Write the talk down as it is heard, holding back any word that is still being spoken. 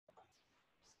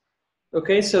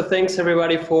Okay, so thanks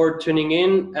everybody for tuning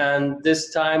in. And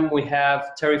this time we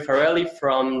have Terry Farrelly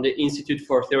from the Institute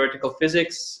for Theoretical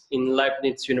Physics in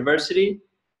Leibniz University,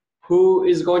 who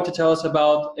is going to tell us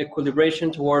about equilibration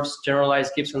towards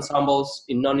generalized Gibbs ensembles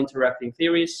in non-interacting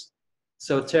theories.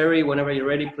 So Terry, whenever you're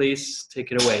ready, please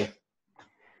take it away.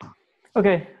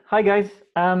 Okay, hi guys.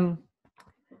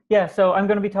 So I'm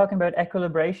going to be talking about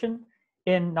equilibration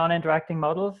in non-interacting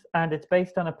models, and it's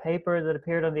based on a paper that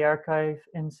appeared on the arXiv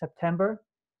in September.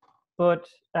 But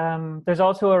there's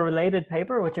also a related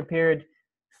paper which appeared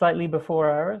slightly before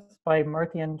ours by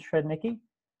Murthy and Srednicki.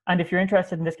 And if you're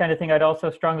interested in this kind of thing, I'd also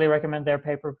strongly recommend their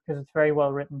paper because it's very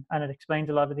well written and it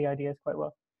explains a lot of the ideas quite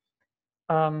well.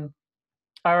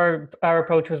 Our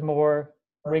approach was more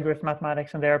rigorous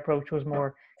mathematics and their approach was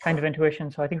more kind of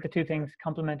intuition. So I think the two things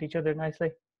complement each other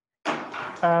nicely.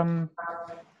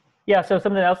 So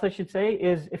something else I should say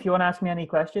is if you want to ask me any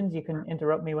questions, you can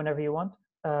interrupt me whenever you want.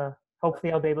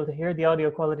 Hopefully I'll be able to hear. The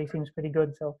audio quality seems pretty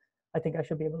good, so I think I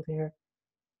should be able to hear.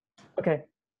 Okay.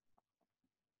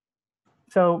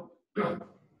 So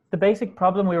the basic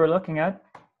problem we were looking at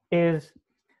is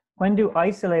when do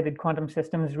isolated quantum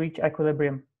systems reach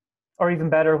equilibrium? Or even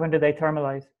better, when do they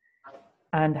thermalize?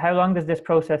 And how long does this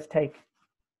process take?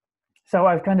 So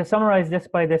I've kind of summarized this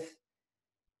by this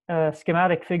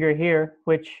schematic figure here,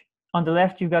 which on the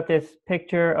left, you've got this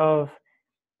picture of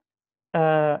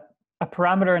a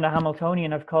parameter in a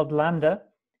Hamiltonian I've called lambda,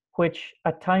 which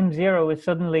at time 0 is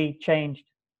suddenly changed.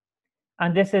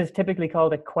 And this is typically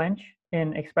called a quench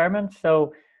in experiments.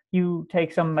 So you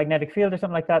take some magnetic field or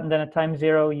something like that, and then at time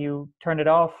 0, you turn it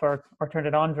off or turn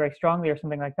it on very strongly or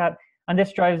something like that. And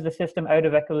this drives the system out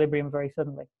of equilibrium very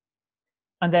suddenly.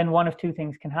 And then one of two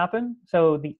things can happen.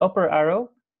 So the upper arrow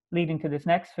leading to this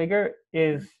next figure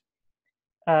is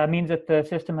means that the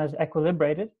system has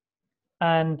equilibrated.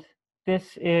 And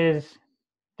this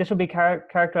will be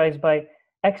characterized by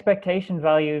expectation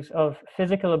values of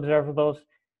physical observables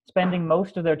spending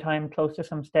most of their time close to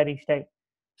some steady state.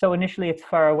 So initially it's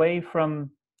far away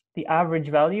from the average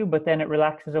value, but then it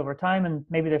relaxes over time, and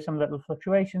maybe there's some little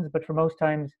fluctuations, but for most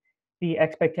times the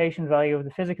expectation value of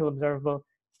the physical observable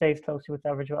stays close to its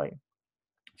average value.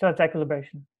 So that's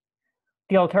equilibration.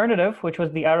 The alternative, which was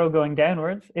the arrow going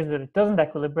downwards, is that it doesn't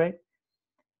equilibrate.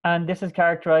 And this is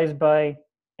characterized by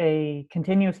a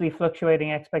continuously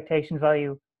fluctuating expectation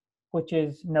value, which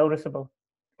is noticeable.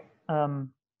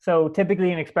 So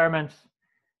typically in experiments,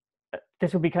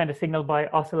 this will be kind of signaled by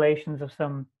oscillations of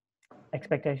some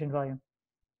expectation value.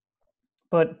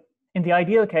 But in the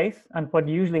ideal case, and what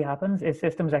usually happens, is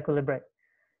systems equilibrate.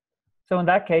 So in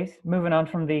that case, moving on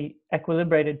from the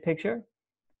equilibrated picture,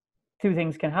 two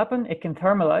things can happen. It can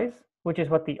thermalize, which is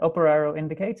what the upper arrow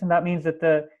indicates, and that means that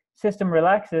the system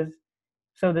relaxes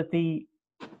so that the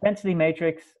density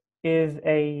matrix is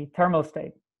a thermal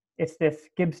state. It's this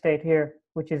Gibbs state here,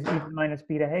 which is even minus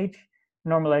beta h,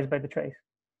 normalized by the trace.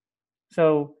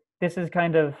 So this is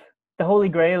kind of the holy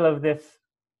grail of this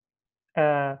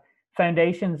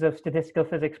foundations of statistical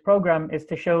physics program, is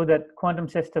to show that quantum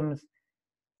systems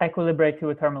equilibrate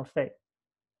to a thermal state.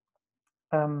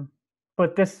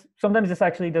 But sometimes this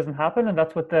actually doesn't happen, and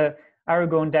that's what the arrow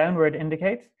going downward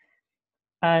indicates.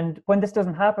 And when this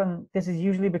doesn't happen, this is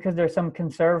usually because there's some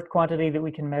conserved quantity that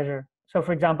we can measure. So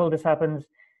for example, this happens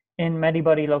in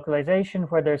many-body localization,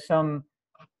 where there's some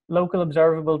local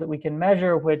observable that we can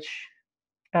measure, which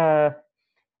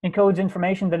encodes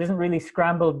information that isn't really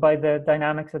scrambled by the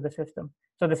dynamics of the system.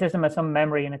 So the system has some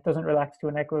memory and it doesn't relax to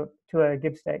a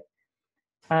Gibbs state.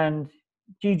 And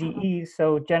GGEs,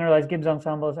 so generalized Gibbs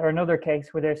ensembles, are another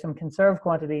case where there's some conserved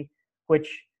quantity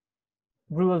which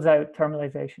rules out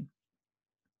thermalization.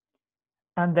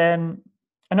 And then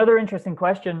another interesting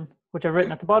question, which I've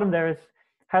written at the bottom there, is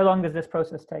how long does this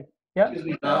process take? Yeah? Excuse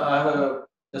me, I have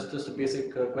just a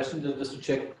basic question, just to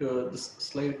check this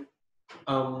slide.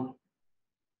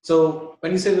 So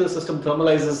when you say the system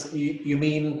thermalizes, you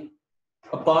mean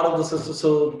a part of the system,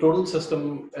 so the total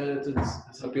system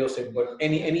it's a pure state, but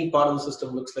any part of the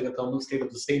system looks like a thermal state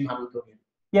of the same Hamiltonian.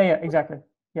 Yeah, exactly.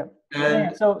 Yeah.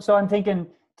 And so I'm thinking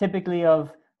typically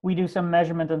of, we do some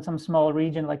measurement in some small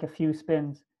region, like a few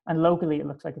spins, and locally it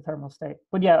looks like a thermal state.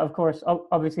 But yeah, of course,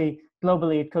 obviously,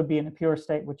 globally it could be in a pure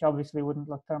state, which obviously wouldn't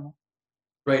look thermal.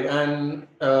 Right, and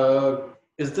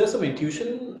is there some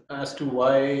intuition as to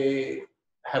why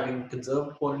having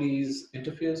conserved quantities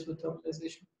interferes with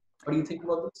thermalization? What do you think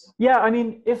about this? Yeah, I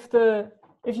mean, if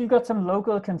you've got some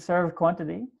local conserved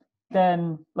quantity,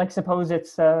 then like suppose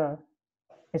it's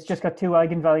just got two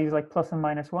eigenvalues like plus and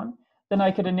minus 1, then I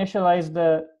could initialize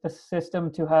the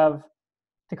system to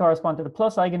correspond to the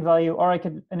plus eigenvalue, or I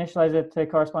could initialize it to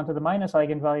correspond to the minus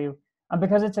eigenvalue, And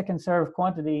because it's a conserved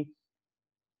quantity,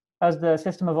 as the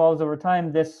system evolves over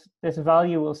time, this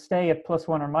value will stay at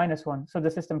 +1 or -1. So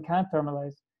the system can't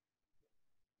thermalize.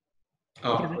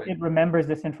 Because it remembers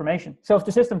this information. So if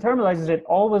the system thermalizes, it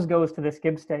always goes to this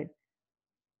Gibbs state.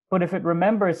 But if it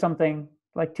remembers something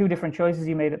like two different choices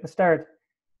you made at the start,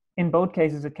 in both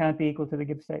cases, it can't be equal to the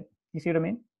Gibbs state. You see what I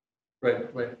mean?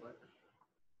 Right.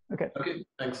 Okay. Okay,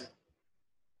 thanks.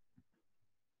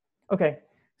 Okay,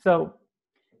 so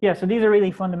yeah, so these are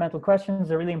really fundamental questions.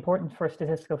 They're really important for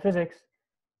statistical physics.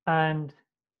 And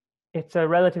it's a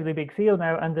relatively big field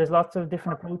now, and there's lots of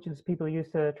different approaches people use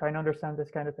to try and understand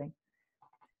this kind of thing.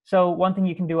 So one thing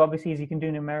you can do, obviously, is you can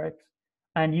do numerics.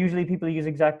 And usually people use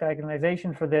exact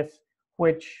diagonalization for this,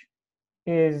 which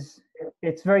is,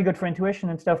 it's very good for intuition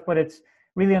and stuff, but it's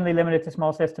really only limited to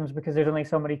small systems because there's only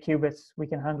so many qubits we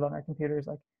can handle on our computers,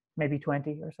 like maybe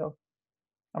 20 or so,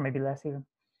 or maybe less even.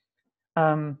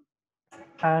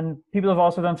 And people have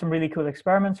also done some really cool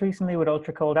experiments recently with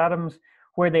ultra cold atoms,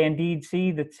 where they indeed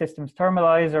see that systems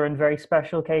thermalize, or in very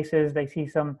special cases, they see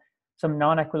some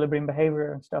non-equilibrium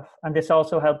behavior and stuff. And this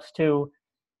also helps to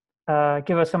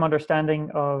give us some understanding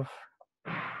of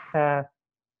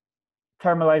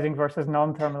thermalizing versus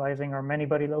non-thermalizing or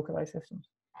many-body localized systems.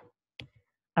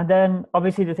 And then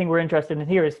obviously the thing we're interested in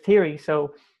here is theory.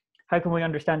 So how can we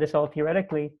understand this all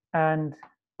theoretically? And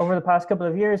over the past couple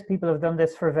of years, people have done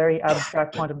this for very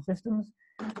abstract quantum systems.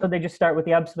 So they just start with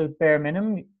the absolute bare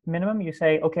minimum. You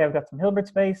say, okay, I've got some Hilbert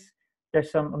space.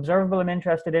 There's some observable I'm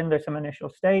interested in. There's some initial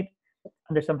state.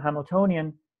 And there's some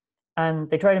Hamiltonian. And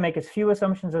they try to make as few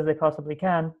assumptions as they possibly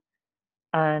can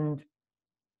and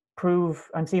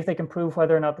see if they can prove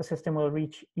whether or not the system will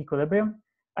reach equilibrium.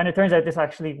 And it turns out this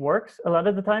actually works a lot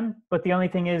of the time. But the only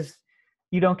thing is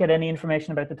you don't get any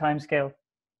information about the time scale.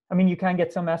 I mean, you can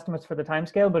get some estimates for the time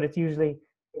scale, but it's usually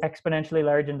exponentially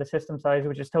large in the system size,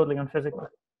 which is totally unphysical.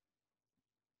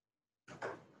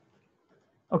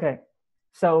 Okay,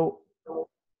 so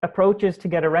approaches to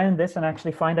get around this and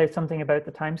actually find out something about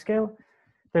the time scale.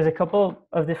 There's a couple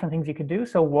of different things you could do.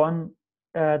 So one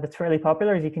that's fairly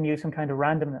popular is you can use some kind of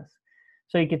randomness.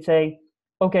 So you could say,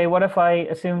 okay, what if I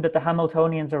assume that the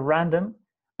Hamiltonians are random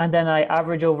and then I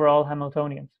average over all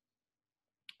Hamiltonians?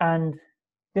 And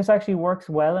this actually works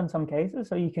well in some cases.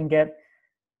 So you can get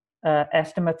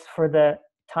estimates for the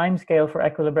time scale for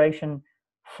equilibration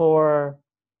for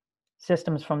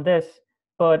systems from this.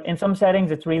 But in some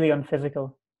settings, it's really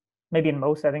unphysical. Maybe in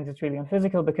most settings, it's really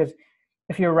unphysical, because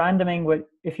if you're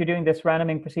doing this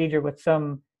randoming procedure with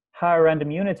some higher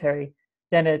random unitary,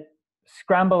 then it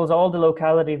scrambles all the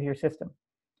locality of your system.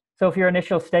 So if your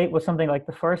initial state was something like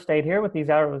the first state here with these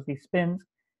arrows, these spins,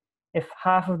 if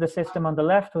half of the system on the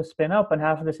left was spin up and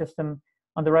half of the system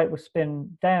on the right was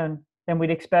spin down, then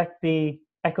we'd expect the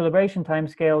equilibration time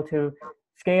scale to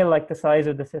scale like the size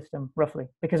of the system, roughly,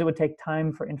 because it would take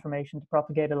time for information to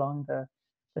propagate along the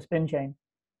spin chain.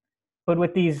 But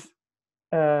with these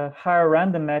higher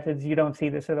random methods, you don't see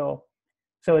this at all.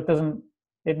 So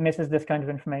it misses this kind of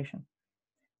information.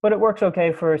 But it works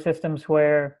okay for systems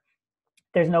where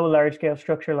there's no large scale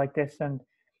structure like this, and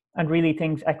really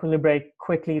things equilibrate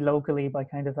quickly locally by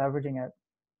kind of averaging out.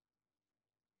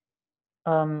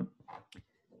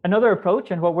 Another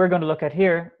approach, and what we're going to look at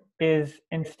here, is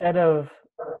instead of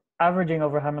averaging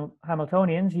over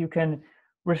Hamiltonians, you can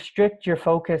restrict your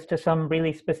focus to some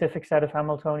really specific set of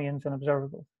Hamiltonians and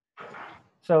observables.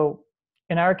 So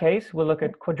in our case, we'll look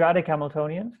at quadratic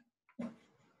Hamiltonians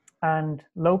and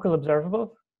local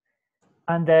observables,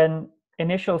 and then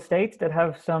initial states that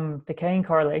have some decaying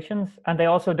correlations, and they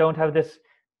also don't have this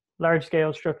large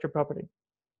scale structure property.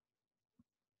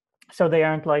 So they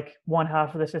aren't like one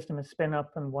half of the system is spin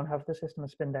up and one half of the system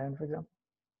is spin down, for example.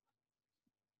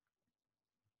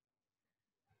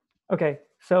 Okay,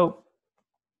 so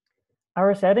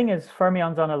our setting is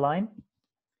fermions on a line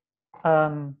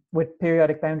with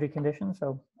periodic boundary conditions,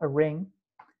 so a ring,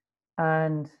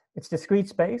 and it's discrete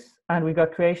space, and we've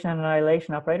got creation and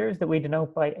annihilation operators that we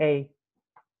denote by A.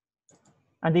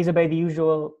 And these obey the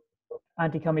usual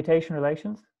anti-commutation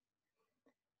relations.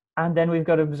 And then we've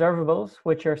got observables,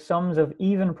 which are sums of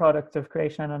even products of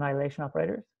creation and annihilation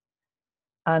operators.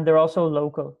 And they're also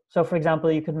local. So for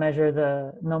example, you could measure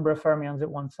the number of fermions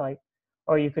at one site,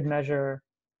 or you could measure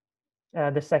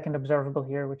the second observable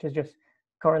here, which is just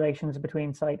correlations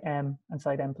between site M and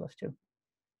site M+2.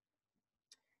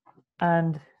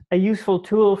 And a useful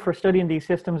tool for studying these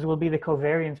systems will be the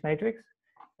covariance matrix,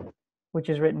 which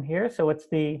is written here. So it's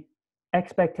the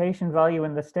expectation value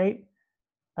in the state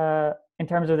in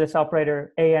terms of this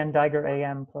operator an dagger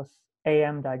am plus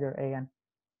am dagger an.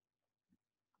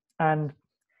 And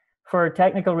for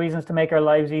technical reasons, to make our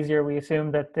lives easier, we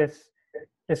assume that this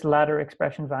this latter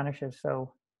expression vanishes.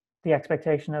 So the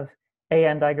expectation of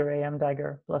an dagger am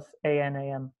dagger plus an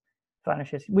am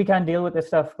vanishes. We can deal with this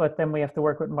stuff, but then we have to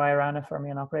work with Majorana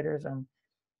fermion operators, and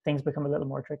things become a little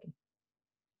more tricky.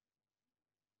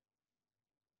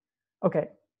 Okay,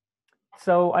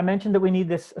 so I mentioned that we need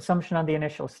this assumption on the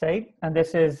initial state, and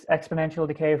this is exponential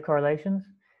decay of correlations.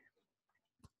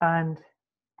 And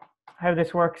how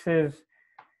this works is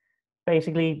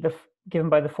basically given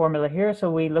by the formula here.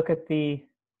 So we look at the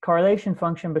correlation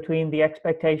function between the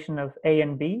expectation of A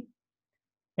and B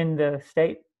in the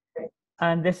state.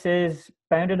 And this is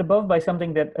bounded above by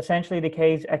something that essentially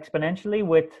decays exponentially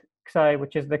with psi,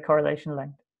 which is the correlation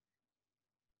length.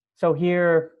 So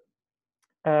here,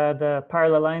 the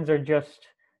parallel lines are just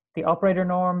the operator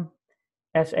norm.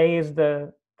 SA is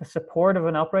the support of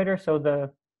an operator, so the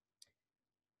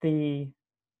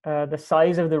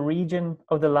size of the region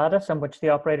of the lattice on which the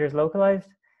operator is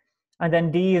localized. And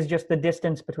then D is just the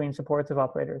distance between supports of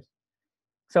operators.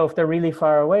 So if they're really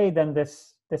far away, then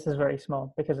this is very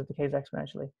small because it decays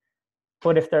exponentially.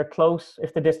 But if they're close,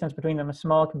 if the distance between them is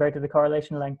small compared to the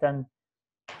correlation length, then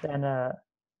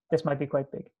this might be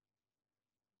quite big.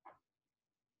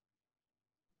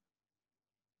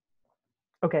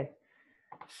 Okay,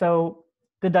 so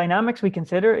the dynamics we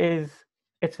consider is,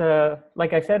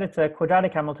 like I said, it's a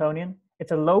quadratic Hamiltonian.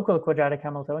 It's a local quadratic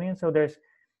Hamiltonian. So there's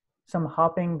some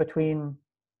hopping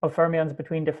of fermions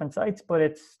between different sites, but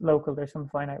it's local. There's some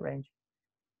finite range.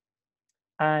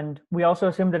 And we also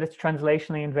assume that it's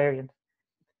translationally invariant.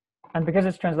 And because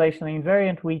it's translationally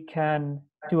invariant, we can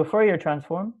do a Fourier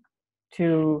transform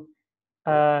to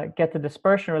get the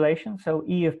dispersion relation, so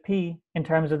E of P, in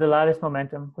terms of the lattice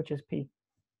momentum, which is P.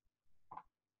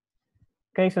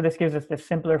 Okay, so this gives us this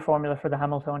simpler formula for the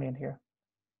Hamiltonian here.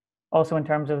 Also in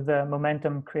terms of the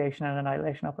momentum creation and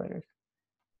annihilation operators.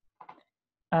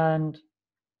 And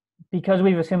because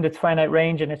we've assumed it's finite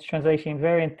range and it's translation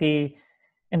invariant,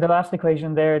 in the last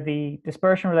equation there, the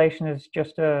dispersion relation is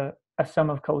just a sum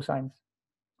of cosines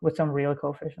with some real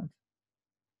coefficients.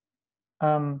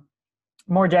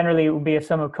 More generally, it would be a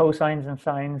sum of cosines and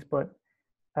sines, but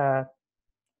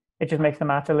it just makes the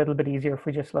math a little bit easier if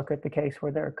we just look at the case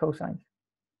where there are cosines.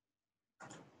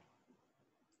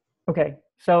 Okay,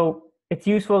 so it's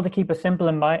useful to keep a simple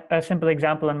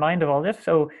example in mind of all this.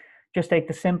 So just take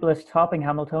the simplest hopping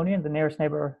Hamiltonian, the nearest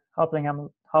neighbor hopping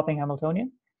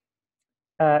Hamiltonian.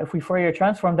 If we Fourier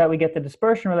transform that, we get the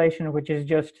dispersion relation, which is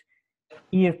just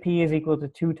E of P is equal to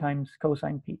 2 times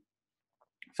cosine P.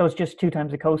 So it's just 2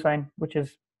 times the cosine, which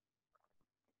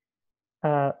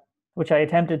I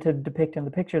attempted to depict in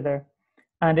the picture there.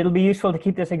 And it'll be useful to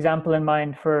keep this example in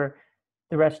mind for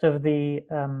the rest of the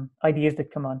ideas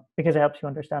that come on, because it helps you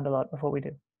understand a lot of what we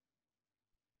do.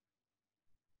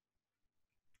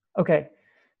 Okay,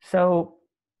 so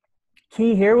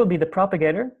key here will be the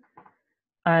propagator.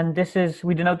 And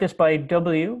we denote this by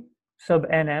W sub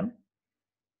NM.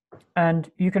 And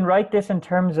you can write this in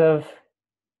terms of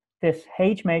this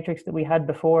H matrix that we had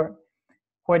before,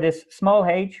 where this small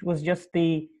h was just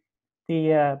the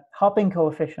hopping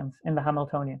coefficients in the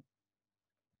Hamiltonian.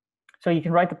 So you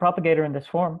can write the propagator in this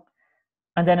form.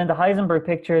 And then in the Heisenberg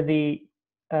picture, the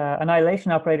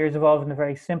annihilation operators evolve in a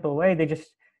very simple way.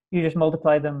 You just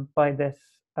multiply them by this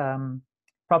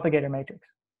propagator matrix.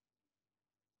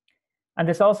 And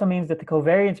this also means that the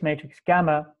covariance matrix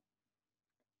gamma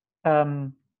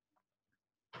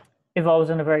evolves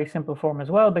in a very simple form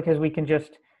as well, because we can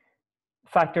just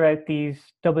factor out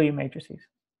these W matrices.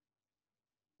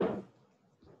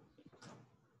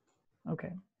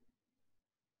 Okay.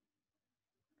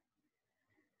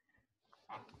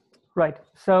 Right.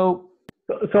 So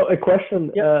a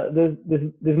question. Yeah.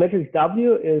 This matrix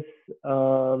W is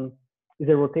a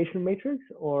rotation matrix,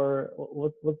 or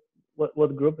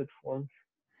what group it forms?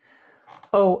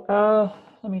 Oh,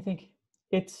 let me think.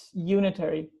 It's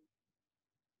unitary.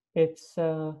 It's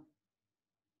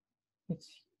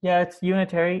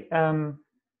unitary.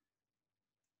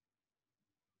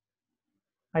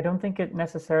 I don't think it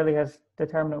necessarily has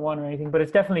determinant 1 or anything, but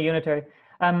it's definitely unitary.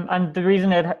 And the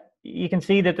reason you can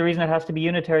see that the reason it has to be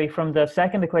unitary from the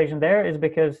second equation there is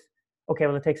because, okay,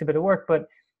 well, it takes a bit of work, but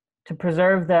to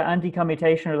preserve the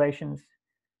anti-commutation relations,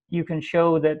 you can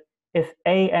show that if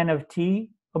an of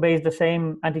t obeys the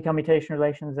same anti-commutation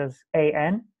relations as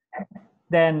an,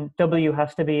 then W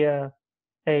has to be a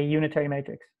unitary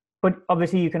matrix. But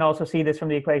obviously you can also see this from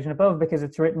the equation above, because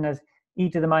it's written as e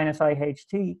to the minus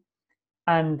iht,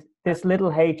 and this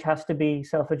little h has to be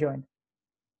self-adjoint.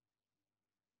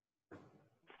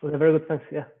 Okay, very good, thanks.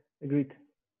 Yeah, agreed.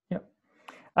 Yeah.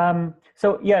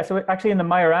 So actually in the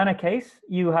Majorana case,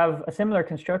 you have a similar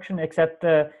construction, except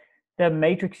the the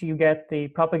matrix you get, the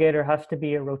propagator, has to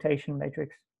be a rotation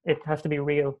matrix. It has to be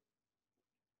real.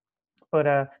 But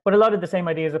a lot of the same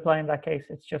ideas apply in that case.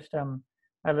 It's just a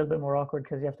little bit more awkward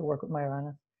because you have to work with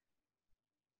Majorana.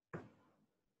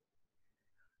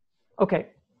 Okay,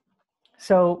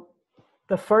 so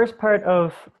the first part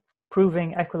of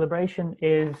proving equilibration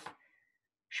is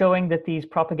showing that these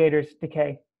propagators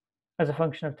decay as a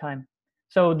function of time.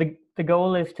 So the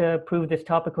goal is to prove this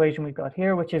top equation we've got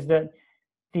here, which is that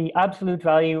the absolute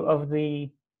value of the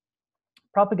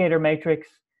propagator matrix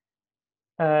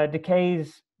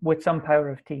decays with some power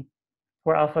of t,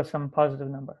 where alpha is some positive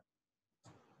number.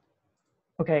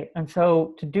 Okay, and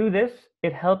so to do this,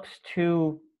 it helps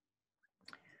to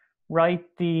write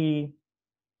the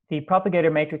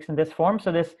propagator matrix in this form.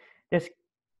 So this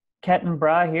ket and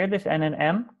bra here, this n and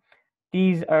m,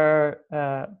 these are,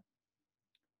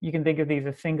 you can think of these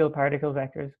as single particle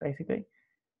vectors, basically.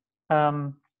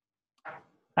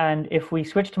 And if we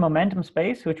switch to momentum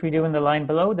space, which we do in the line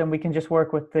below, then we can just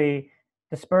work with the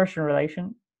dispersion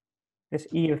relation, this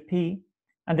E of P,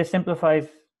 and this simplifies,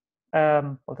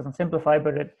 well, it doesn't simplify,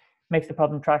 but it makes the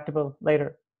problem tractable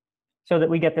later, so that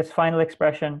we get this final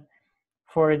expression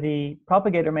for the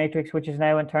propagator matrix, which is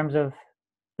now in terms of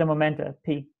the momenta,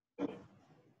 P.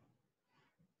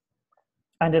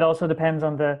 And it also depends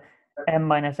on the m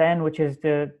minus n, which is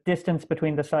the distance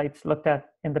between the sites looked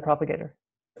at in the propagator.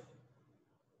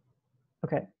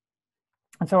 Okay,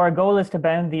 and so our goal is to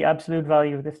bound the absolute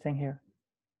value of this thing here.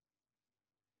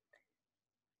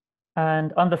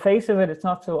 And on the face of it, it's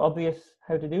not so obvious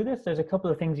how to do this. There's a couple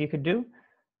of things you could do.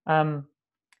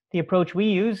 The approach we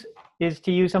use is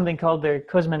to use something called the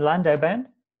Kusmin-Landau bound.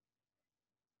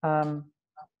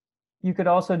 You could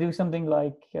also do something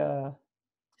like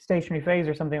stationary phase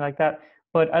or something like that.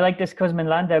 But I like this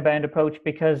Kusmin-Landau bound approach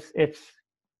because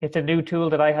it's a new tool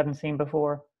that I hadn't seen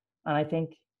before. And I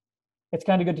think it's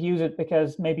kind of good to use it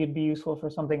because maybe it'd be useful for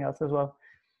something else as well.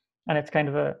 And it's kind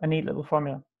of a neat little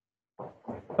formula.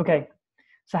 Okay,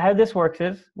 so how this works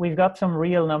is we've got some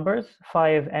real numbers, phi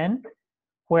of n,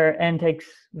 where n takes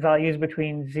values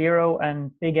between 0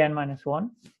 and big N minus 1.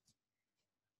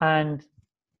 And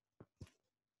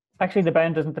actually the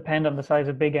bound doesn't depend on the size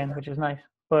of big N, which is nice.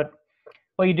 But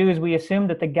what you do is we assume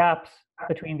that the gaps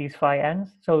between these phi n's,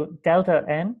 so delta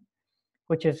n,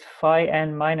 which is phi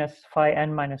n minus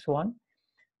 1,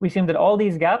 we assume that all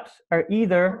these gaps are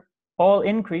either all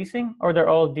increasing or they're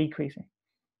all decreasing,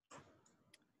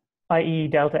 i.e.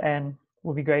 delta n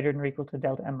will be greater than or equal to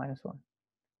delta n minus 1.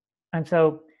 And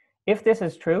so if this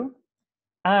is true,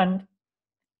 and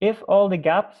if all the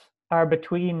gaps are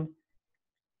between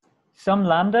some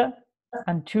lambda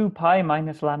and 2 pi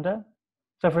minus lambda,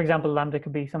 so for example, lambda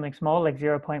could be something small like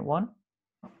 0.1.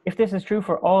 If this is true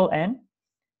for all n,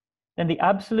 then the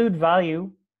absolute value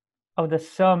of the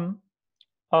sum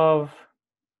of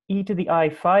e to the I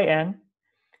phi n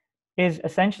is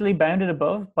essentially bounded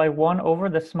above by 1 over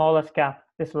the smallest gap,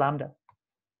 this lambda.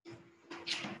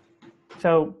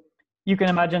 So you can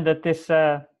imagine that this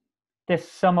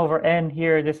this sum over n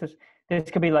here, this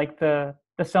could be like the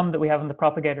sum that we have in the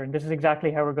propagator, and this is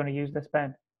exactly how we're going to use this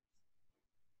bound.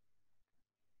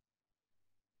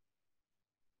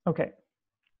 Okay,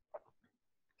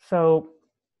 so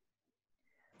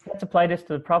let's apply this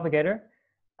to the propagator.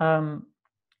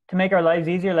 To make our lives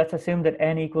easier, let's assume that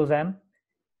n equals m.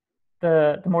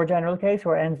 The more general case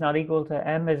where n's not equal to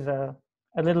m is a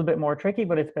little bit more tricky,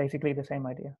 but it's basically the same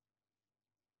idea.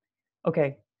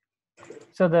 Okay,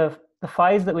 so the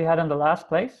phi's that we had in the last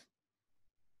place,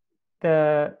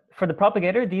 for the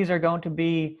propagator, these are going to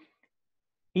be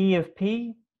E of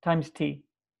P times T.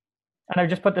 And I've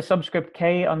just put the subscript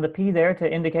K on the P there to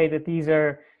indicate that these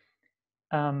are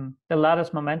the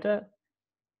lattice momenta,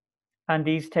 and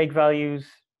these take values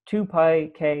 2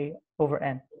 pi K over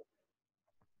N,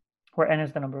 where N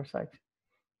is the number of sites.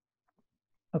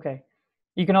 Okay,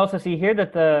 you can also see here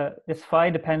that this phi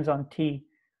depends on T,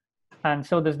 and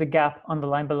so does the gap on the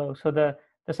line below. So the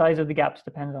size of the gaps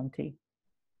depends on T.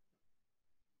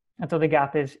 And so the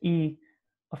gap is E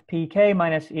of Pk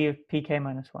minus E of Pk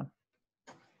minus 1.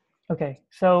 Okay,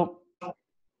 so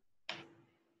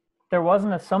there was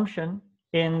an assumption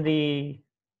in the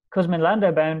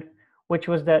Kusmin-Landau bound, which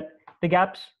was that the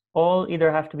gaps all either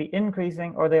have to be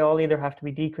increasing or they all either have to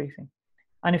be decreasing.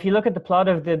 And if you look at the plot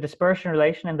of the dispersion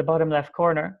relation in the bottom left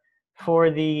corner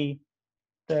for the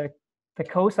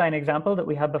cosine example that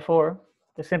we had before,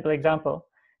 the simple example,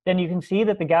 then you can see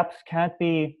that the gaps can't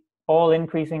be all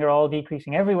increasing or all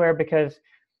decreasing everywhere because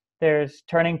there's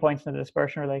turning points in the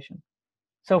dispersion relation.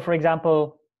 So for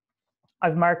example,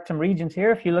 I've marked some regions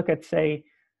here. If you look at, say,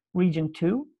 region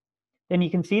 2, then you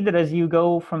can see that as you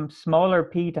go from smaller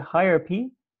p to higher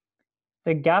p,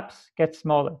 the gaps get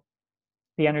smaller,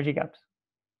 the energy gaps.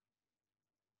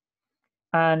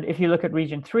 And if you look at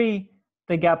region 3,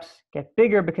 the gaps get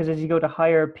bigger because as you go to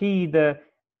higher p, the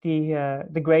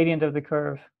gradient of the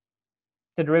curve,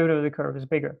 the derivative of the curve is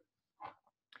bigger.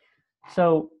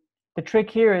 So the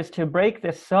trick here is to break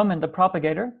this sum in the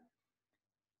propagator,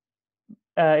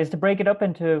 is to break it up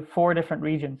into 4 different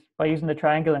regions by using the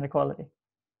triangle inequality.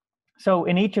 So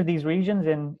in each of these regions,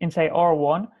 in say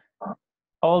R1,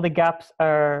 all the gaps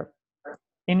are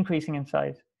increasing in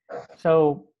size.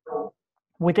 So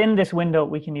within this window,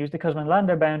 we can use the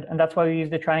Kusmin-Landau bound, and that's why we use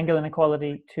the triangle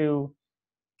inequality to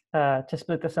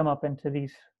split the sum up into the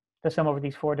sum over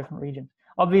these 4 different regions.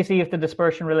 Obviously, if the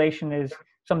dispersion relation is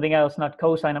something else, not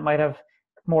cosine, it might have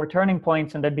more turning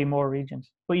points and there'd be more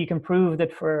regions. But you can prove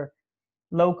that for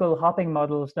local hopping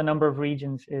models, the number of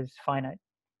regions is finite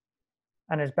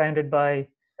and is bounded by,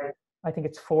 I think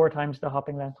it's 4 times the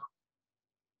hopping length.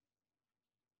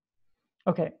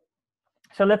 Okay,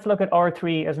 so let's look at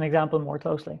R3 as an example more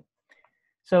closely.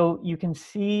 So you can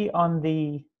see on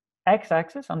the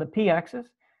x-axis, on the p-axis,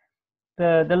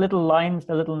 the little lines,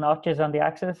 the little notches on the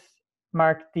axis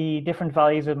mark the different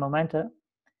values of momenta.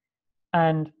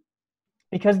 And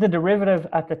because the derivative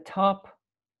at the top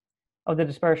of the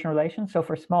dispersion relation, so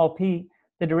for small p,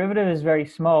 the derivative is very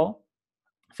small,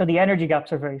 so the energy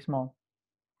gaps are very small.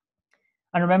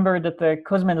 And remember that the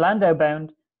Kusmin-Landau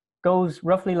bound goes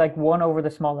roughly like 1 over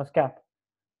the smallest gap.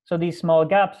 So these small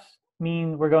gaps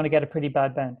mean we're going to get a pretty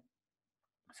bad bound.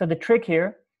 So the trick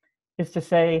here is to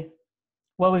say,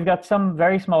 well, we've got some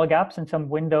very small gaps in some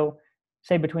window,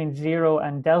 say between 0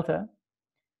 and delta.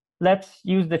 Let's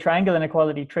use the triangle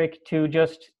inequality trick to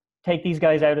just take these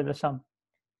guys out of the sum.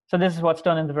 So this is what's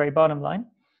done in the very bottom line.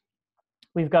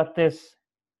 We've got this,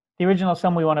 the original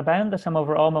sum we want to bound, the sum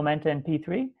over all momenta in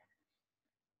P3.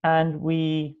 And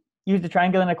we use the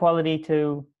triangle inequality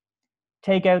to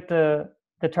take out the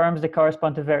terms that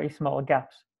correspond to very small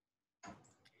gaps.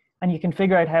 And you can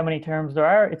figure out how many terms there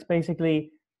are. It's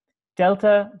basically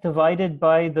delta divided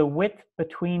by the width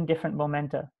between different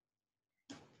momenta.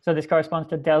 So this corresponds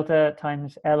to delta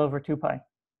times L over 2 pi.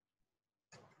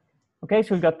 Okay,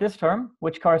 so we've got this term,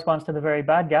 which corresponds to the very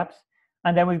bad gaps.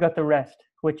 And then we've got the rest,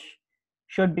 which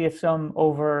should be a sum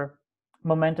over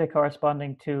momenta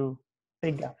corresponding to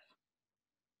big gaps.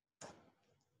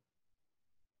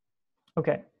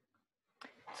 Okay,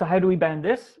 so how do we bound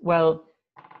this? Well,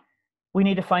 we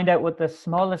need to find out what the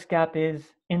smallest gap is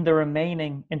in the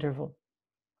remaining interval.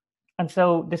 And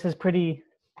so this is pretty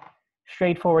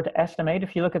straightforward to estimate.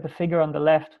 If you look at the figure on the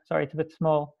left, sorry, it's a bit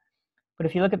small, but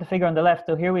if you look at the figure on the left,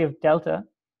 so here we have delta,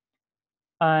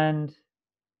 and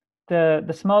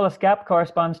the smallest gap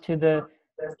corresponds to the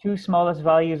 2 smallest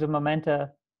values of momenta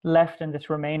left in this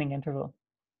remaining interval.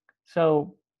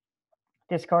 So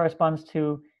this corresponds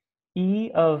to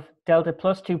E of delta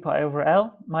plus 2 pi over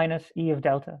L minus E of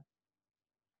delta.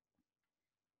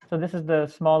 So this is the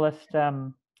smallest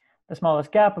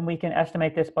gap, and we can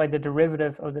estimate this by the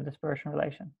derivative of the dispersion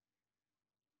relation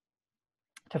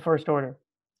to first order.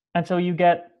 And so you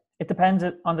get, it depends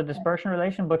on the dispersion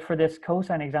relation, but for this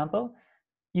cosine example,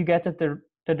 you get that the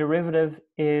derivative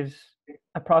is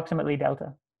approximately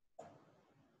delta,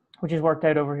 which is worked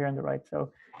out over here on the right.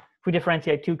 So if we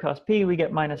differentiate 2 cos p, we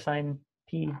get minus sine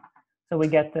p. So we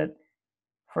get that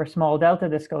for small delta,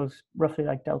 this goes roughly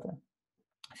like delta.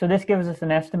 So this gives us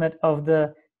an estimate of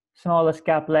the smallest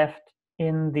gap left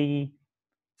in the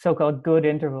so-called good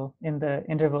interval, in the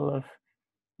interval of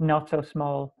not so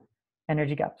small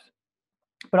energy gaps.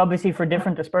 But obviously for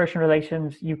different dispersion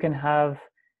relations, you can have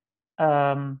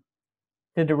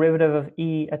the derivative of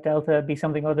E at delta be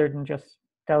something other than just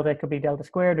delta. It could be delta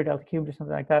squared or delta cubed or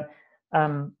something like that.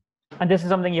 And this is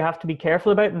something you have to be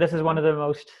careful about. And this is one of the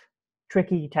most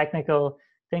tricky technical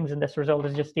things in this result,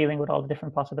 is just dealing with all the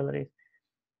different possibilities.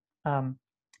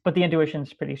 But the intuition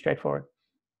is pretty straightforward,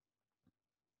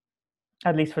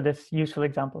 at least for this useful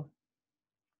example.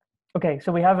 Okay,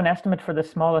 so we have an estimate for the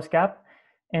smallest gap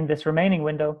in this remaining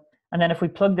window. And then if we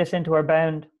plug this into our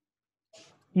bound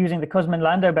using the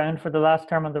Kusmin-Landau bound for the last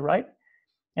term on the right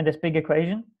in this big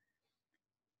equation,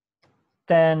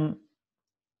 then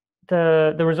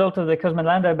the result of the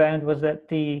Kusmin-Landau bound was that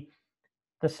the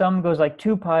sum goes like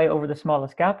 2 pi over the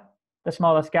smallest gap. The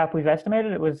smallest gap we've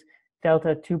estimated, it was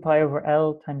delta 2 pi over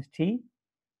L times T.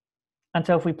 And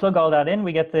so if we plug all that in,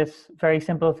 we get this very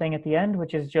simple thing at the end,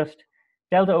 which is just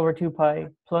delta over 2 pi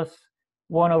plus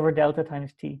 1 over delta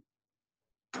times T.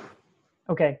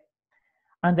 Okay,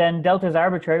 and then delta is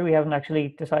arbitrary. We haven't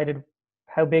actually decided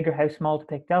how big or how small to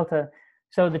pick delta.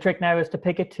 So the trick now is to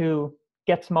pick it to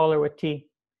get smaller with t.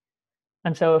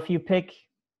 And so if you pick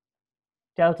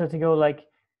delta to go like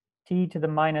t to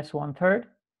the minus 1/3,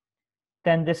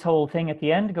 then this whole thing at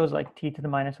the end goes like t to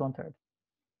the minus 1/3.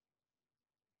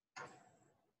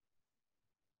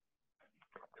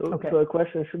 So, Okay. so a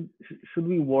question: should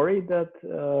we worry that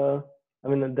I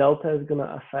mean, the delta is going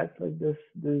to affect like this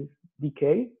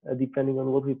decay? Depending on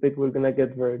what we pick, we're going to get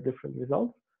very different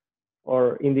results. Or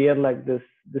in the end, like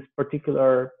this particular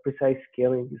precise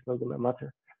scaling is not going to matter.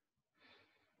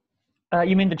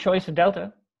 You mean the choice of delta?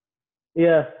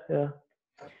 Yeah, yeah.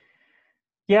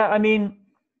 Yeah, I mean,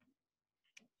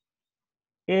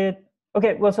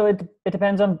 okay, well, so it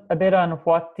depends on a bit on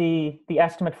what the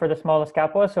estimate for the smallest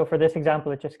gap was. So for this example,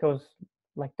 it just goes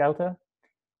like delta.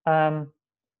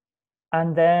 And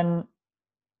then,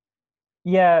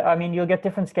 yeah, I mean, you'll get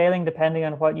different scaling depending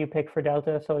on what you pick for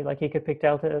delta. So like you could pick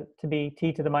delta to be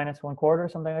t to the minus 1/4 or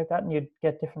something like that, and you'd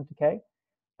get different decay.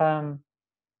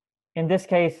 In this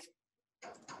case,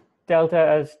 delta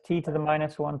as t to the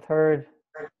minus 1/3,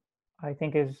 I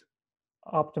think is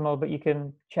optimal, but you can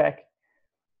check.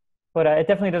 But it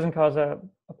definitely doesn't cause a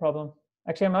problem.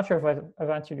 Actually, I'm not sure if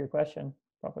I've answered your question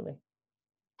properly.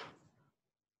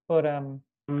 But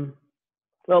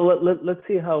Well, let's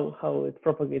see how it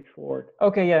propagates forward.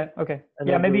 Okay, yeah, okay. And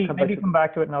yeah, then maybe we'll come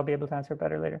back to it and I'll be able to answer it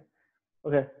better later.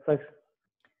 Okay, thanks.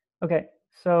 Okay,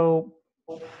 so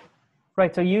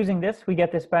right, so using this, we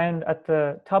get this bound at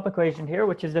the top equation here,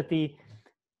 which is that the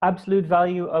absolute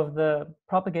value of the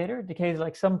propagator decays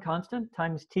like some constant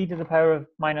times t to the power of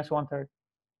minus 1/3.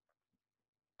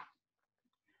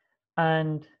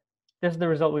 And this is the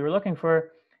result we were looking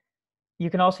for. You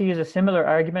can also use a similar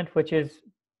argument, which is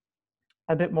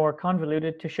a bit more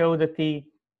convoluted, to show that the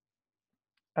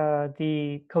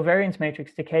covariance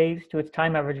matrix decays to its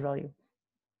time average value.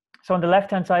 So on the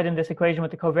left-hand side in this equation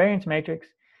with the covariance matrix,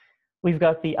 we've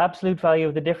got the absolute value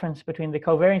of the difference between the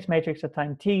covariance matrix at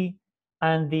time t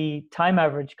and the time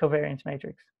average covariance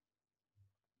matrix.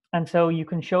 And so you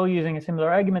can show using a similar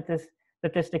argument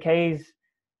that this decays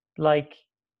like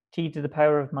t to the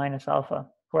power of minus alpha,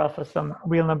 where alpha is some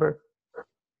real number.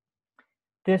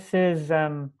 This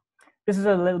is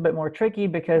a little bit more tricky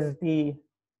because the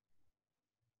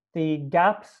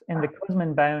gaps in the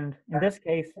Kusmin bound in this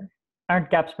case aren't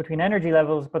gaps between energy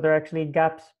levels, but they're actually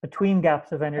gaps between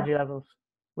gaps of energy levels,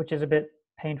 which is a bit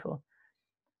painful.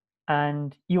 And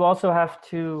you also have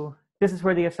to, this is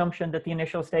where the assumption that the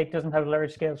initial state doesn't have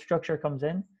large scale structure comes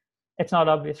in. It's not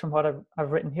obvious from what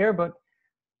I've written here, but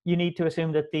you need to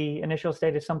assume that the initial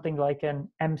state is something like an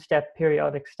m-step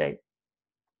periodic state.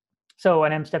 So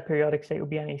an m-step periodic state would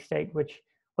be any state which,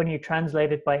 when you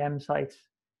translate it by m sites,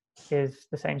 is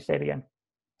the same state again.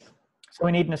 So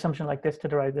we need an assumption like this to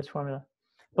derive this formula.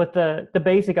 But the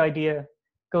basic idea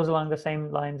goes along the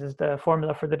same lines as the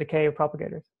formula for the decay of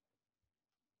propagators.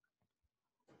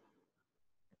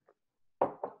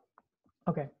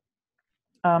 Okay.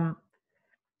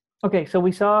 Okay, so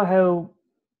we saw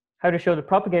how to show the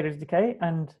propagator's decay,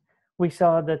 and we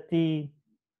saw that the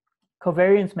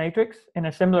covariance matrix in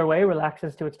a similar way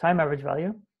relaxes to its time average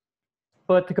value.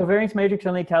 But the covariance matrix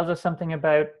only tells us something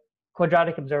about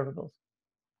quadratic observables.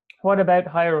 What about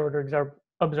higher order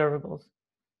observables?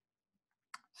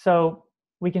 So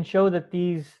we can show that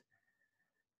these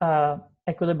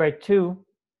equilibrate too,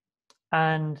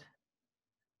 and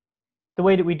the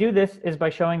way that we do this is by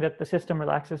showing that the system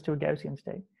relaxes to a Gaussian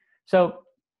state. So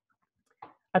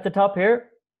at the top here,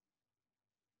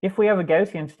 if we have a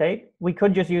Gaussian state, we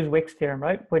could just use Wick's theorem,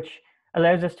 right? Which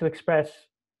allows us to express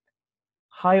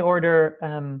high order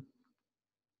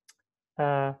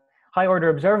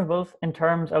observables in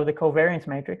terms of the covariance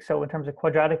matrix. So in terms of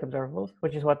quadratic observables,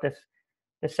 which is what this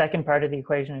second part of the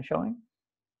equation is showing.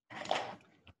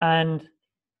 And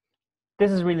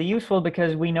this is really useful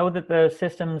because we know that the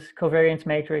system's covariance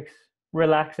matrix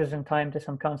relaxes in time to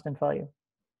some constant value.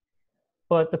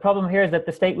 But the problem here is that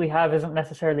the state we have isn't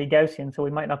necessarily Gaussian, so we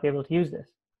might not be able to use this.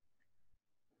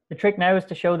 The trick now is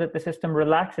to show that the system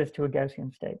relaxes to a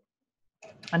Gaussian state,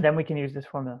 and then we can use this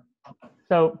formula.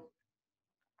 So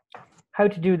how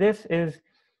to do this is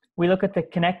we look at the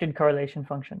connected correlation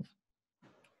functions.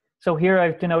 So here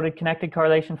I've denoted connected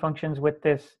correlation functions with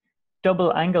this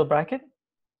double angle bracket.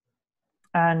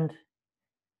 And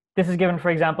this is given, for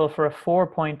example, for a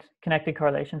 4-point connected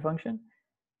correlation function.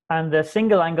 And the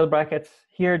single angle brackets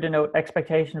here denote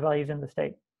expectation values in the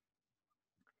state.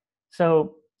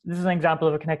 So this is an example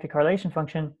of a connected correlation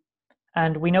function.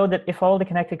 And we know that if all the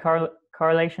connected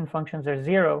correlation functions are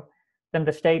 0, then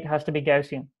the state has to be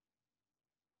Gaussian.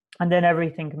 And then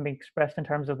everything can be expressed in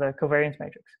terms of the covariance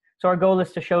matrix. So our goal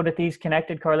is to show that these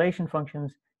connected correlation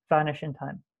functions vanish in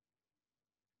time.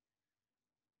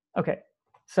 Okay,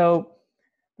 so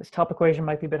this top equation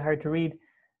might be a bit hard to read,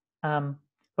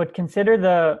 but consider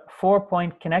the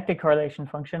 4-point connected correlation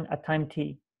function at time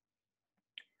t.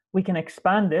 We can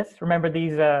expand this. Remember,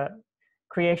 these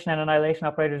creation and annihilation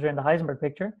operators are in the Heisenberg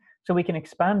picture. So we can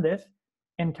expand this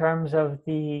in terms of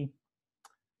the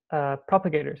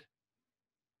propagators.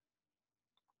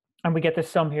 And we get this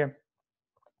sum here.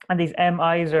 And these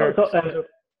mi's are...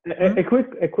 A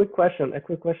quick question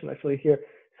actually here.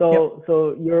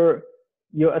 So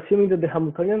you're assuming that the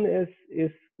Hamiltonian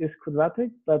is quadratic,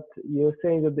 but you're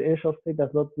saying that the initial state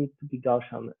does not need to be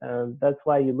Gaussian, and that's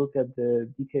why you look at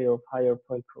the decay of higher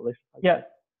point correlation.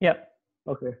 Yeah.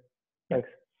 Okay, thanks.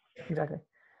 Exactly.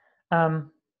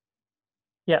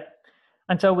 Yeah,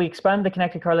 and so we expand the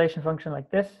connected correlation function like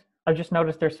this. I've just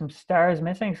noticed there's some stars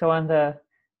missing. So on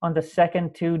the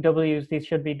second two W's, these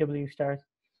should be W stars.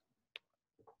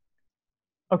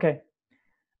 Okay,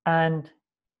 and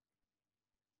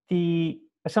the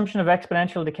assumption of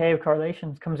exponential decay of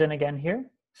correlations comes in again here.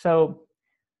 So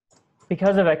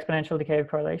because of exponential decay of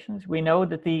correlations, we know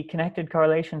that the connected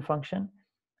correlation function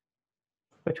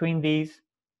between these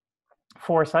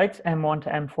 4 sites, M1 to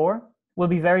M4, will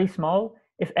be very small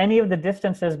if any of the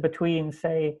distances between,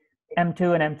 say,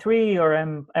 M2 and M3 or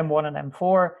M1 and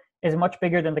M4 is much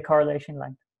bigger than the correlation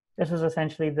length. This is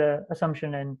essentially the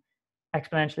assumption in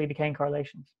exponentially decaying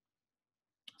correlations.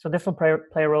 So this will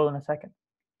play a role in a second.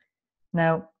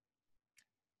 Now,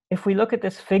 if we look at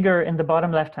this figure in the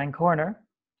bottom left-hand corner,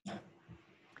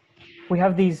 we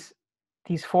have these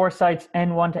 4 sites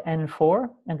N1 to N4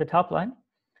 in the top line.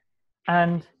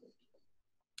 And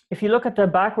if you look at the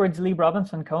backwards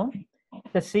Lieb-Robinson cone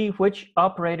to see which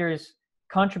operators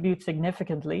contribute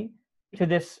significantly to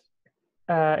this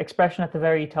expression at the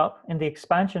very top in the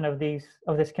expansion of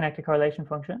this connected correlation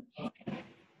function,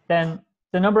 then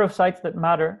the number of sites that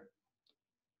matter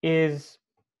is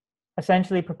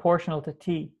essentially proportional to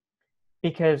t,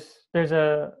 because there's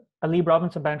a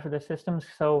Lieb-Robinson bound for this system,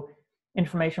 so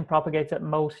information propagates at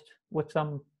most with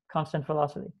some constant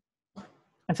velocity.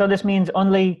 And so this means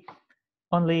only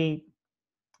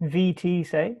vt,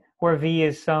 say, where v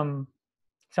is some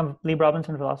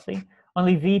Lieb-Robinson velocity,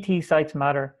 only vt sites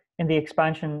matter in the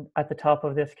expansion at the top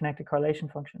of this connected correlation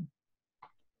function.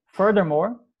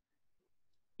 Furthermore,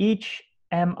 each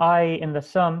mi in the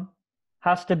sum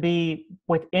has to be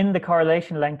within the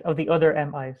correlation length of the other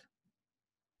mi's.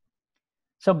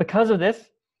 So because of this,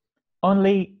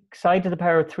 only psi to the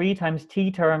power of 3 times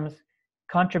t terms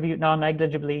contribute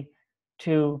non-negligibly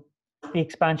to the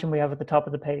expansion we have at the top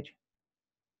of the page,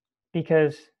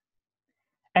 because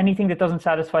anything that doesn't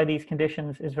satisfy these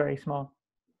conditions is very small.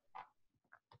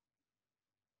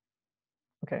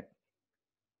 Okay.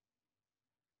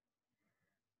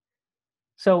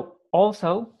 So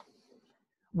also,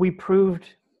 we proved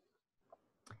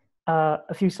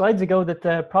a few slides ago that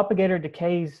the propagator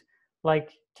decays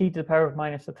like t to the power of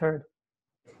 -1/3.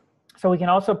 So we can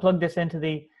also plug this into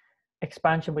the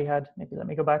expansion we had. Maybe let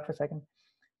me go back for a second.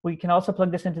 We can also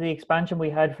plug this into the expansion we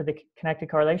had for the connected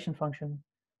correlation function,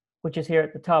 which is here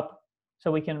at the top.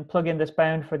 So we can plug in this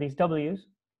bound for these w's,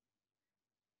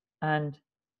 and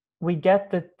we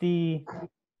get that the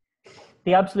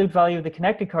absolute value of the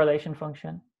connected correlation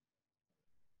function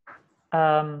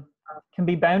can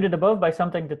be bounded above by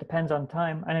something that depends on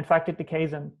time, and in fact it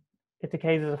decays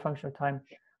as a function of time,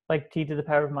 like t to the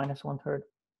power of -1/3.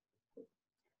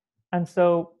 And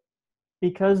so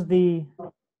because the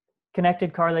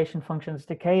connected correlation functions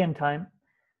decay in time,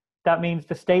 that means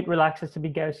the state relaxes to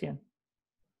be Gaussian,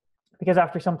 because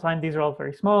after some time these are all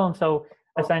very small, and so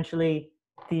essentially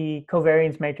the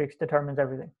covariance matrix determines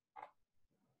everything.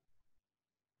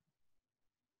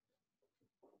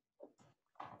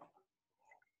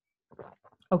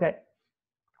 Okay.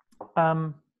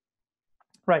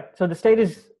 Right. So the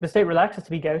state relaxes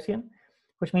to be Gaussian,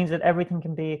 which means that everything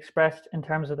can be expressed in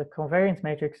terms of the covariance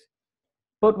matrix.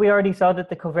 But we already saw that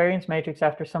the covariance matrix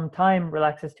after some time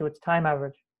relaxes to its time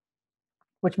average,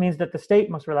 which means that the state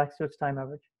must relax to its time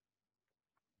average.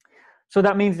 So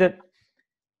that means that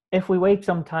if we wait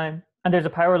some time, and there's a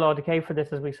power law decay for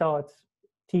this, as we saw, it's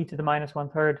t to the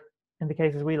 -1/3 in the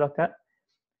cases we looked at.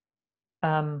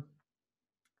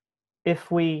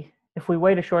 If we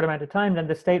wait a short amount of time, then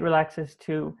the state relaxes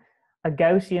to a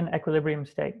Gaussian equilibrium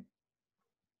state.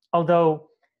 Although,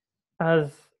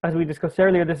 as we discussed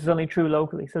earlier, this is only true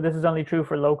locally. So this is only true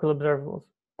for local observables.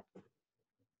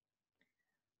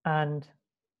 And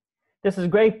this is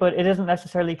great, but it isn't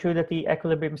necessarily true that the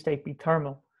equilibrium state be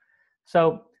thermal.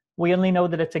 So we only know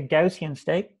that it's a Gaussian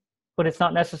state, but it's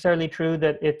not necessarily true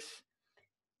that it's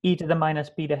e to the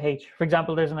 -beta h. For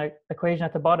example, there's an equation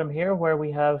at the bottom here where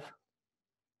we have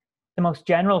the most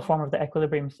general form of the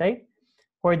equilibrium state,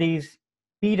 where these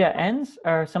beta n's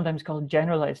are sometimes called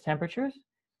generalized temperatures.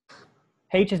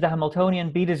 H is the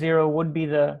Hamiltonian, beta 0 would be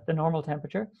the normal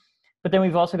temperature. But then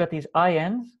we've also got these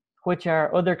INs, which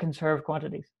are other conserved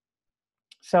quantities.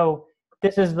 So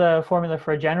this is the formula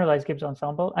for a generalized Gibbs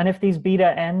ensemble. And if these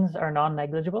beta n's are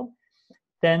non-negligible,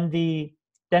 then the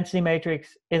density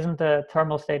matrix isn't a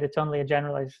thermal state, it's only a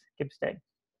generalized Gibbs state.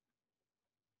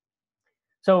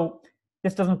 So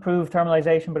this doesn't prove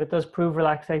thermalization, but it does prove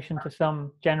relaxation to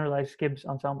some generalized Gibbs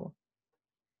ensemble.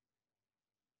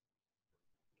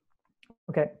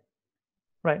 Okay,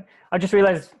 right. I just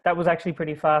realized that was actually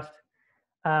pretty fast.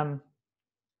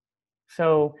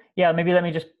 So yeah, maybe let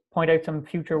me just point out some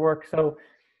future work. So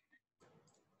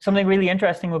something really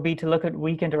interesting would be to look at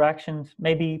weak interactions,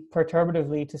 maybe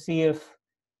perturbatively, to see if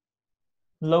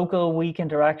local weak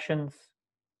interactions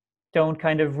don't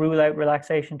kind of rule out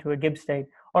relaxation to a Gibbs state,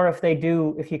 or if they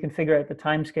do, if you can figure out the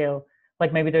time scale,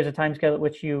 like maybe there's a time scale at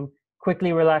which you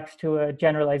quickly relax to a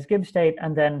generalized Gibbs state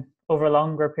and then over a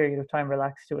longer period of time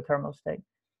relax to a thermal state.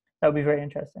 That would be very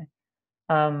interesting.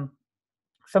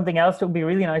 Something else that would be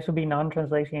really nice would be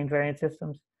non-translation invariant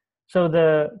systems. So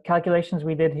the calculations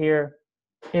we did here,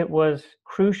 it was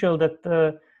crucial that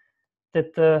the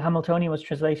Hamiltonian was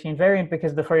translation invariant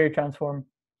because the Fourier transform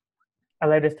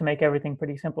allowed us to make everything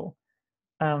pretty simple.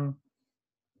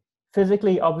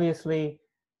 Physically, obviously,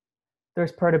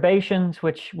 there's perturbations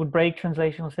which would break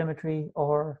translational symmetry,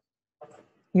 or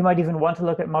you might even want to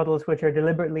look at models which are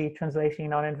deliberately translationally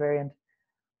non-invariant.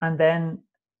 And then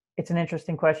it's an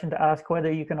interesting question to ask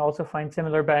whether you can also find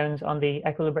similar bounds on the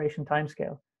equilibration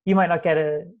timescale. You might not get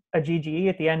a GGE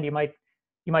at the end, you might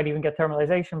even get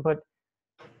thermalization, but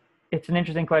it's an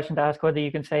interesting question to ask whether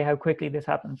you can say how quickly this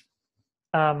happens.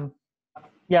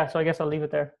 Yeah, so I guess I'll leave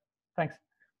it there. Thanks.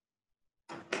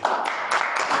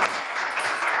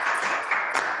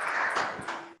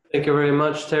 Thank you very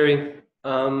much, Terry.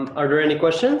 Are there any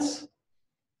questions?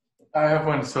 I have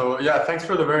one. So yeah, thanks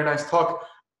for the very nice talk.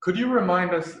 Could you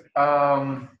remind us,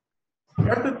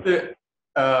 where did the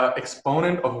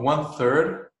exponent of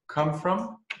 1/3 come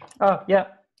from? Oh, yeah.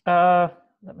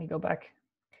 Let me go back.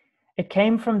 It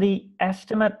came from the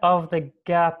estimate of the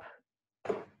gap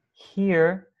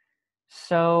here.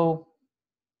 So,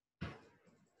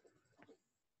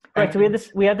 right, so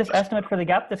we had this estimate for the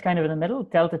gap that's kind of in the middle,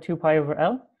 delta 2 pi over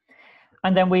L.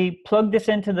 And then we plugged this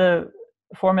into the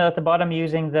formula at the bottom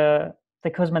using the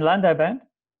Kusmin-Landau bound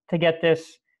to get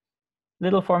this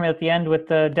little formula at the end with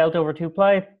the delta over 2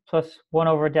 pi plus 1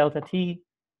 over delta t.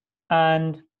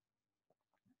 And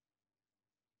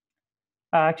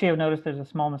actually, I've noticed there's a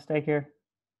small mistake here.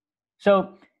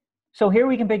 So here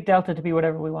we can pick delta to be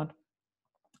whatever we want.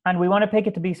 And we want to pick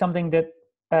it to be something that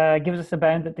gives us a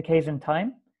bound that decays in time.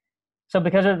 So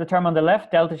because of the term on the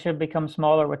left, delta should become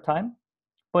smaller with time,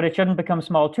 but it shouldn't become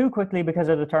small too quickly because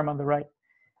of the term on the right.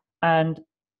 And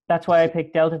that's why I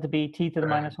picked delta to be t to the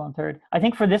minus 1/3. I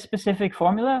think for this specific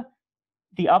formula,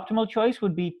 the optimal choice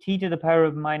would be t to the power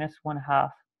of minus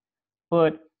 1/2.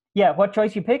 But yeah, what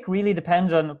choice you pick really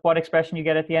depends on what expression you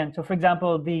get at the end. So for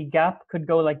example, the gap could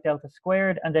go like delta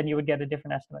squared, and then you would get a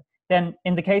different estimate. Then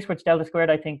in the case where it's delta squared,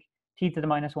 I think t to the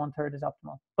minus 1/3 is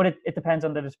optimal. But it depends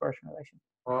on the dispersion relation.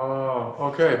 Oh,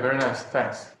 okay, very nice.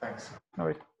 Thanks. No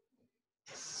worries.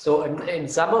 So in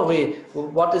summary,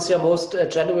 what is your most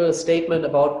general statement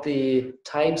about the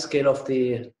time scale of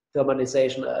the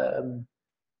thermalization?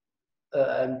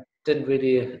 Didn't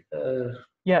really.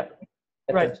 Yeah,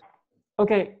 right.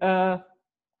 Okay.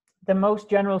 The most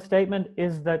general statement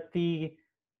is that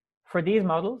for these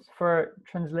models, for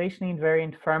translationally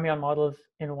invariant fermion models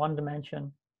in one dimension,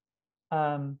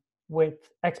 with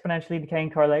exponentially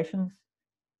decaying correlations,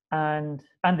 and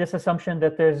this assumption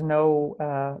that there's no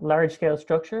large-scale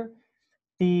structure,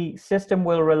 the system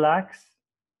will relax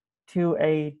to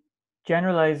a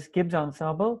generalized Gibbs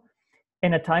ensemble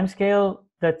in a timescale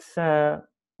that's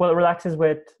well, it relaxes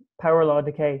with power law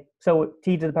decay. So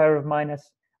t to the power of minus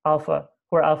alpha,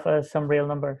 where alpha is some real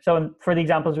number. So for the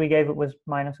examples we gave, it was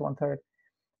minus 1/3.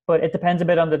 But it depends a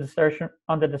bit on the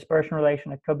dispersion relation.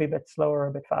 It could be a bit slower or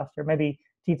a bit faster. Maybe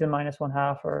t to the minus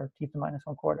 1/2 or t to the minus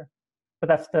 1/4. But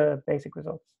that's the basic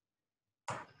results.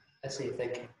 I see.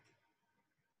 Thank you.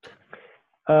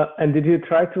 And did you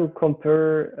try to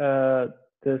compare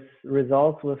this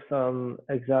result with some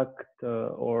exact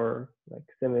or like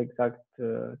semi-exact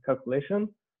calculation?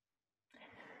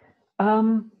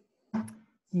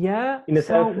 Yeah. In a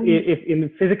sense, if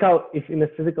in a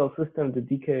physical system the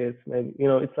decay is maybe,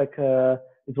 it's like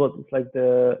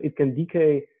it can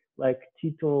decay like t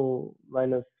to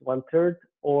minus 1/3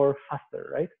 or faster,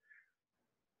 right?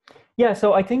 Yeah.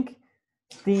 So I think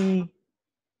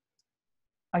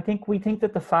I think we think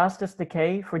that the fastest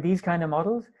decay for these kind of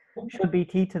models should be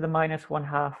t to the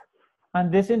 -1/2.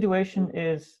 And this intuition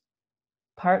is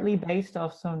partly based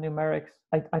off some numerics.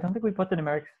 I don't think we put the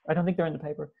numerics. I don't think they're in the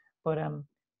paper, but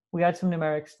we had some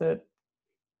numerics that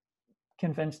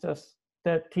convinced us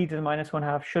that t to the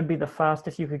 -1/2 should be the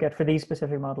fastest you could get for these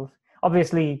specific models.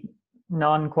 Obviously,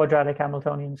 non-quadratic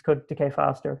Hamiltonians could decay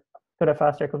faster, could have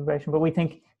faster equilibration, but we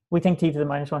think t to the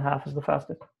 -1/2 is the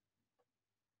fastest.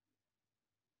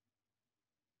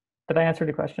 Did I answer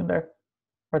the question there,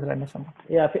 or did I miss something?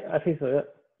 Yeah, I think so. Yeah.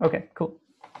 Okay, cool.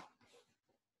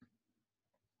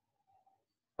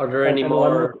 Are there any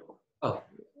more? Oh,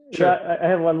 sure. Yeah, I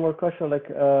have one more question. Like,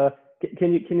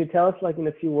 can you tell us, like, in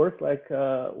a few words, like,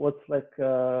 what's like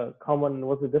common?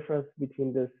 What's the difference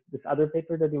between this other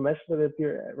paper that you mentioned that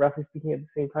appear, roughly speaking, at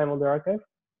the same time on the archive?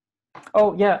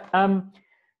 Oh yeah.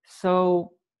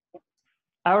 So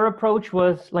our approach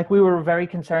was, like, we were very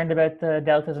concerned about the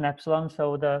deltas and epsilon,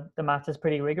 so the math is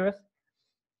pretty rigorous.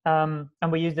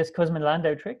 And we used this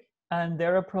Kusmin-Landau trick, and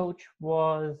their approach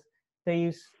was they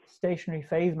use stationary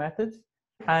phase methods,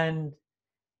 and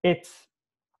it's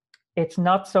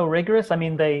not so rigorous. I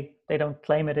mean, they don't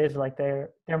claim it is, like,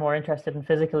 they're more interested in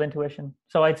physical intuition.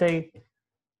 So I'd say,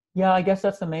 yeah, I guess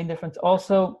that's the main difference.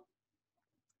 Also,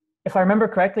 if I remember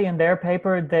correctly, in their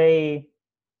paper, they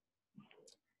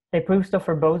prove stuff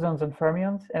for bosons and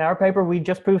fermions. In our paper, we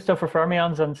just prove stuff for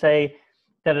fermions and say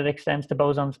that it extends to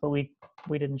bosons, but we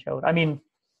didn't show it. I mean,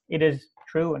 it is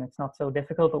true and it's not so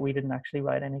difficult, but we didn't actually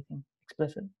write anything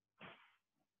explicit.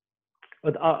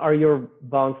 But are your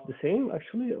bounds the same,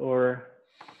 actually, or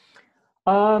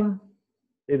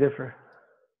they differ?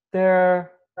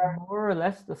 They're more or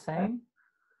less the same.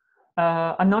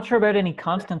 I'm not sure about any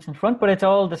constants in front, but it's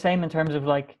all the same in terms of,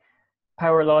 like,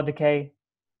 power law decay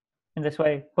in this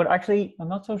way. But actually, I'm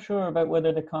not so sure about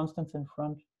whether the constants in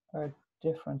front are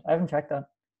different. I haven't checked that.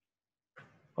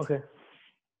 Okay.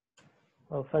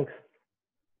 Well, thanks.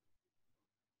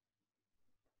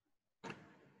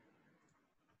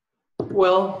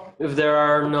 Well, if there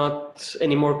are not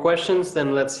any more questions,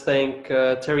 then let's thank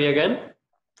Terry again.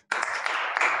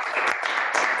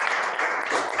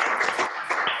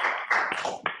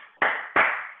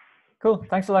 Cool.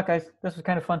 Thanks a lot, guys. This was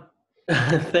kind of fun.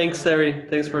 Thanks, Terry.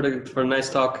 Thanks for a nice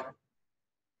talk.